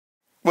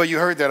Well, you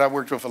heard that I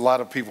worked with a lot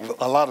of people,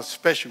 a lot of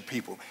special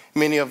people,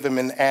 many of them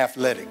in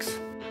athletics.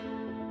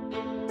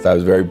 I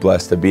was very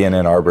blessed to be in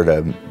Ann Arbor,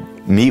 to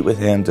meet with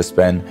him, to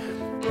spend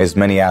as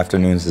many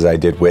afternoons as I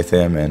did with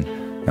him, and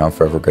I'm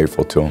forever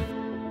grateful to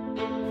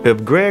him.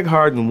 If Greg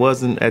Harden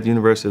wasn't at the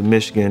University of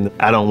Michigan,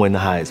 I don't win the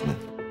Heisman.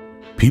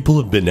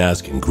 People have been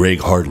asking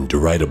Greg Harden to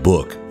write a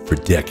book for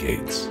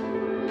decades.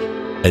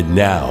 And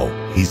now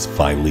he's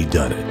finally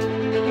done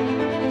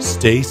it.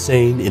 Stay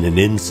sane in an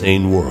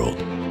insane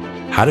world.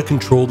 How to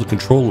control the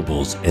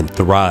controllables and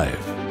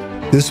thrive.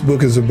 This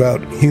book is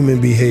about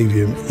human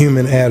behavior,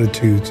 human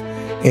attitudes,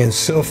 and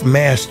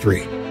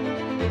self-mastery.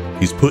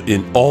 He's put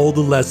in all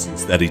the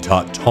lessons that he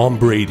taught Tom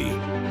Brady,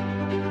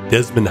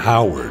 Desmond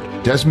Howard.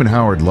 Desmond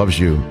Howard loves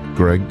you,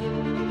 Greg.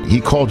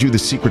 He called you the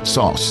secret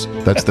sauce.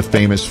 That's the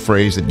famous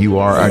phrase that you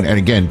are. And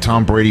again,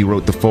 Tom Brady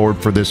wrote the foreword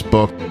for this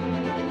book.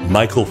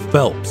 Michael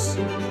Phelps,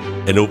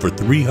 and over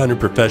 300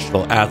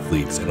 professional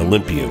athletes and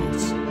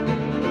Olympians.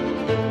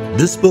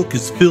 This book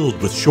is filled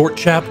with short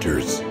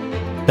chapters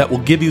that will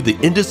give you the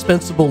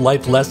indispensable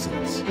life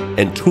lessons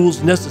and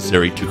tools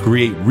necessary to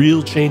create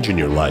real change in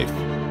your life.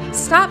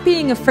 Stop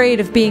being afraid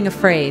of being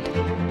afraid.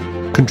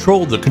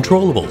 Control the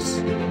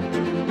controllables.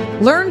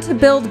 Learn to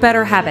build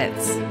better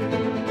habits.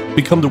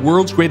 Become the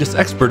world's greatest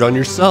expert on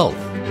yourself.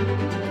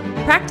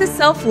 Practice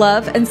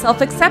self-love and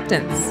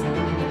self-acceptance.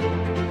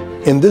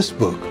 In this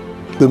book,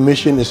 the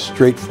mission is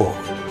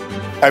straightforward.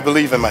 I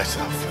believe in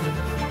myself.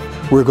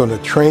 We're going to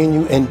train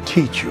you and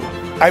teach you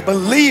I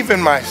believe in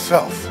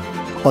myself.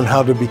 on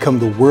how to become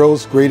the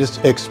world's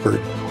greatest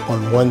expert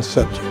on one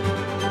subject.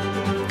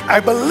 I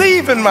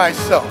believe in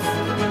myself.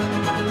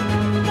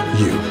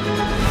 You.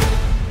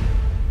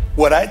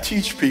 What I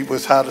teach people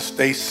is how to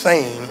stay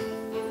sane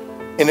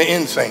in an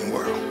insane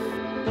world.